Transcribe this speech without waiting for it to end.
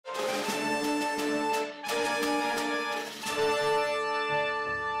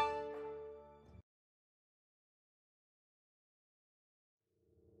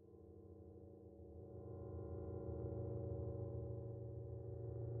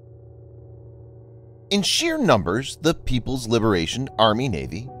In sheer numbers, the People's Liberation Army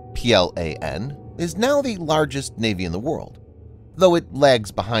Navy (PLAN) is now the largest navy in the world, though it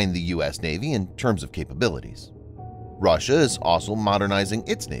lags behind the U.S. Navy in terms of capabilities. Russia is also modernizing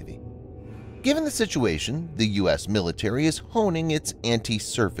its navy. Given the situation, the U.S. military is honing its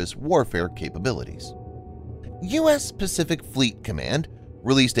anti-surface warfare capabilities. U.S. Pacific Fleet Command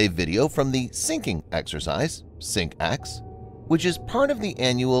released a video from the sinking exercise, SINKEX, which is part of the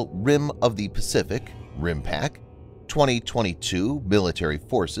annual Rim of the Pacific (RIMPAC) 2022 Military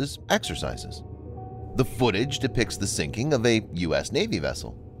Forces exercises. The footage depicts the sinking of a U.S. Navy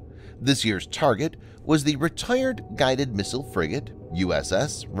vessel. This year's target was the retired guided missile frigate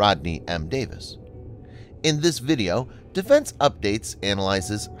USS Rodney M. Davis. In this video, Defense Updates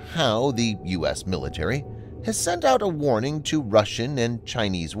analyzes how the U.S. military has sent out a warning to Russian and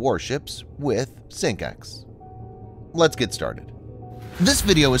Chinese warships with SINKEX. Let's get started. This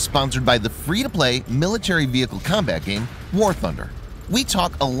video is sponsored by the free-to-play military vehicle combat game War Thunder. We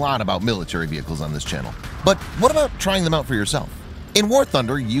talk a lot about military vehicles on this channel, but what about trying them out for yourself? In War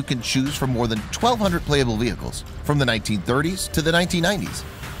Thunder, you can choose from more than 1,200 playable vehicles from the 1930s to the 1990s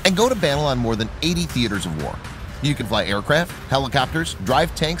and go to battle on more than 80 theaters of war. You can fly aircraft, helicopters,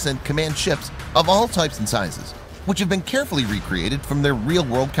 drive tanks, and command ships of all types and sizes, which have been carefully recreated from their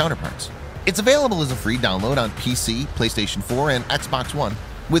real-world counterparts. It's available as a free download on PC, PlayStation 4, and Xbox One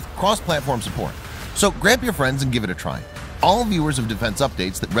with cross-platform support. So grab your friends and give it a try. All viewers of Defense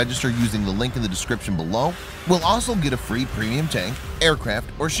Updates that register using the link in the description below will also get a free premium tank,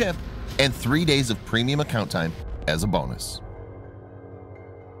 aircraft, or ship and 3 days of premium account time as a bonus.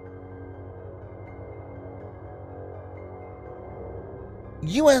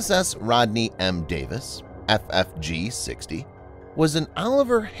 USS Rodney M. Davis, FFG-60, was an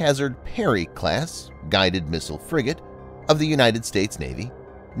Oliver Hazard Perry-class guided missile frigate of the United States Navy,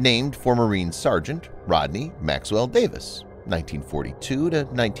 named for Marine Sergeant Rodney Maxwell Davis, 1942 to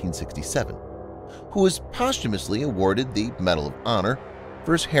 1967, who was posthumously awarded the Medal of Honor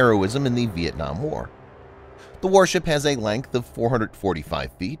for his heroism in the Vietnam War. The warship has a length of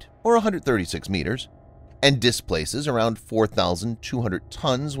 445 feet or 136 meters and displaces around 4,200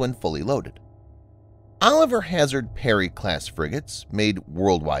 tons when fully loaded. Oliver Hazard Perry-class frigates made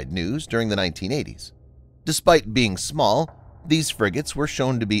worldwide news during the 1980s. Despite being small, these frigates were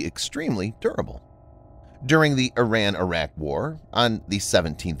shown to be extremely durable. During the Iran-Iraq War, on the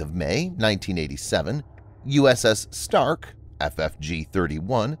 17th of May, 1987, USS Stark,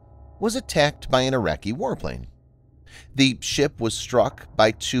 FFG-31, was attacked by an Iraqi warplane. The ship was struck by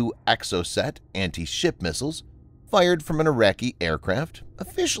 2 Exocet anti-ship missiles fired from an Iraqi aircraft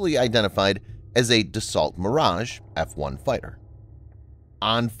officially identified as a Dassault Mirage F-1 fighter.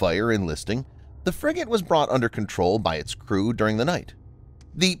 On fire enlisting, the frigate was brought under control by its crew during the night.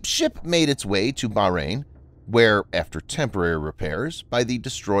 The ship made its way to Bahrain, where, after temporary repairs by the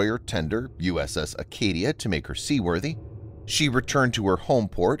destroyer tender USS Acadia to make her seaworthy, she returned to her home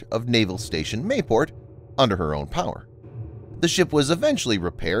port of Naval Station Mayport under her own power. The ship was eventually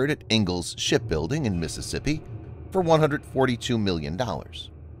repaired at Ingalls Shipbuilding in Mississippi for $142 million.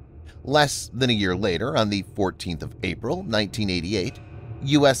 Less than a year later, on the 14th of April, 1988,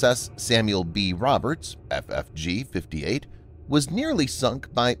 USS Samuel B. Roberts, FFG-58, was nearly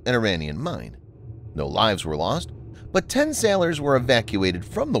sunk by an Iranian mine. No lives were lost, but 10 sailors were evacuated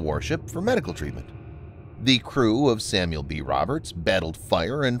from the warship for medical treatment. The crew of Samuel B. Roberts battled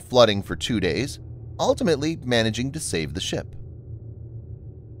fire and flooding for 2 days, ultimately managing to save the ship.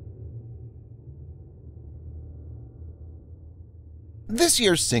 This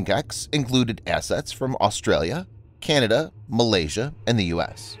year's SINKEX included assets from Australia, Canada, Malaysia, and the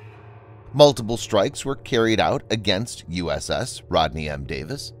U.S. Multiple strikes were carried out against USS Rodney M.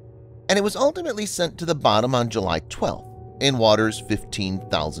 Davis, and it was ultimately sent to the bottom on July 12th in waters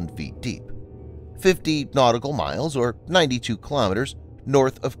 15,000 feet deep, 50 nautical miles or 92 kilometers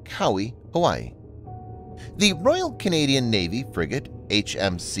north of Kauai, Hawaii. The Royal Canadian Navy frigate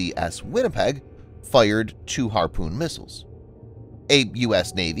HMCS Winnipeg fired 2 Harpoon missiles. A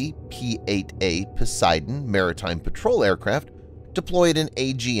U.S. Navy P-8A Poseidon maritime patrol aircraft deployed an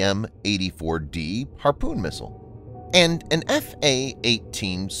AGM-84D Harpoon missile, and an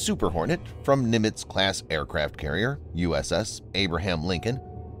FA-18 Super Hornet from Nimitz-class aircraft carrier USS Abraham Lincoln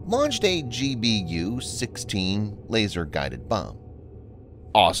launched a GBU-16 laser-guided bomb.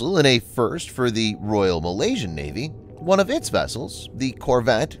 Also, in a first for the Royal Malaysian Navy, one of its vessels, the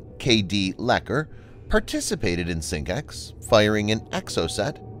corvette KD Lecker, participated in SINKEX, firing an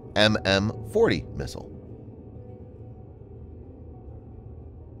Exocet MM-40 missile.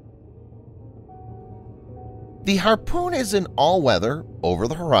 The Harpoon is an all-weather,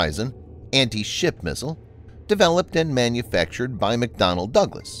 over-the-horizon, anti-ship missile developed and manufactured by McDonnell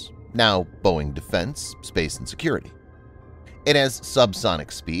Douglas, now Boeing Defense, Space and Security. It has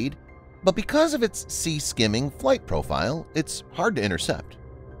subsonic speed, but because of its sea-skimming flight profile, it's hard to intercept.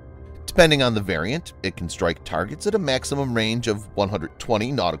 Depending on the variant, it can strike targets at a maximum range of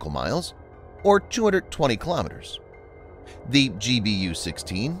 120 nautical miles or 220 kilometers. The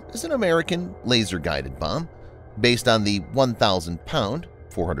GBU-16 is an American laser-guided bomb based on the 1,000-pound,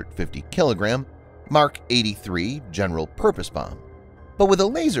 450-kilogram Mark 83 general-purpose bomb, but with a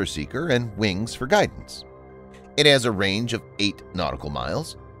laser seeker and wings for guidance. It has a range of 8 nautical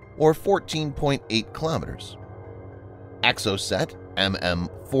miles or 14.8 kilometers. Exocet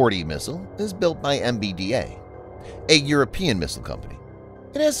MM-40 missile is built by MBDA, a European missile company.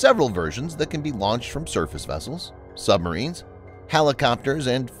 It has several versions that can be launched from surface vessels, submarines, helicopters,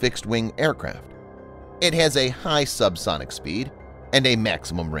 and fixed-wing aircraft. It has a high subsonic speed and a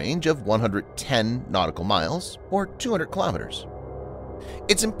maximum range of 110 nautical miles or 200 kilometers.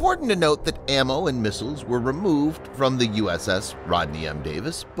 It's important to note that ammo and missiles were removed from the USS Rodney M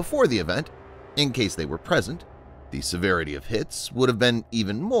before the event in case they were present. The severity of hits would have been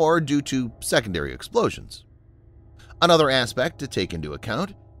even more due to secondary explosions. Another aspect to take into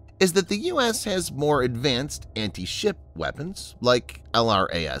account is that the U.S. has more advanced anti-ship weapons like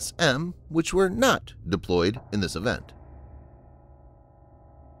LRAS-M, which were not deployed in this event.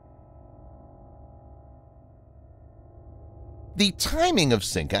 The timing of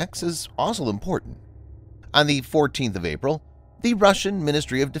SINKEX is also important. On the 14th of April, the Russian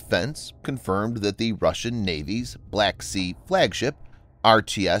Ministry of Defense confirmed that the Russian Navy's Black Sea flagship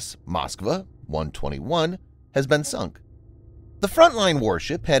RTS Moskva 121 has been sunk. The frontline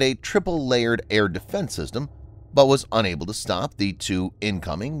warship had a triple-layered air defense system but was unable to stop the 2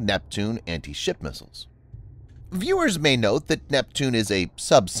 incoming Neptune anti-ship missiles. Viewers may note that Neptune is a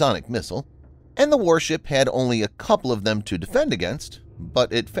subsonic missile, and the warship had only a couple of them to defend against,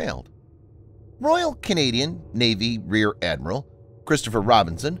 but it failed. Royal Canadian Navy Rear Admiral Christopher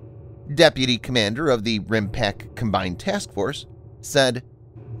Robinson, Deputy Commander of the RIMPAC Combined Task Force, said,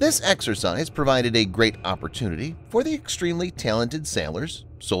 "This exercise provided a great opportunity for the extremely talented sailors,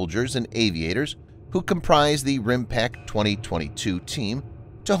 soldiers, and aviators who comprise the RIMPAC 2022 team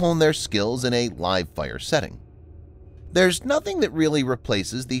to hone their skills in a live-fire setting. There's nothing that really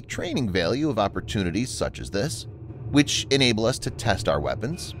replaces the training value of opportunities such as this, which enable us to test our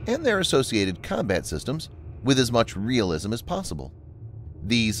weapons and their associated combat systems with as much realism as possible.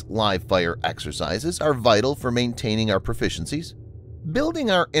 These live-fire exercises are vital for maintaining our proficiencies,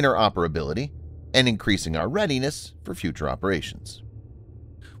 building our interoperability, and increasing our readiness for future operations."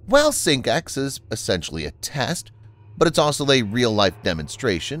 While SINKEX is essentially a test, but it's also a real-life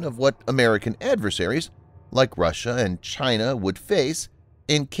demonstration of what American adversaries like Russia and China would face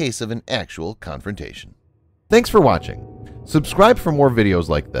in case of an actual confrontation. Thanks for watching. Subscribe for more videos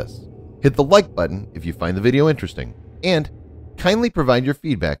like this. Hit the like button if you find the video interesting, and kindly provide your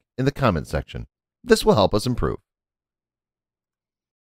feedback in the comment section. This will help us improve.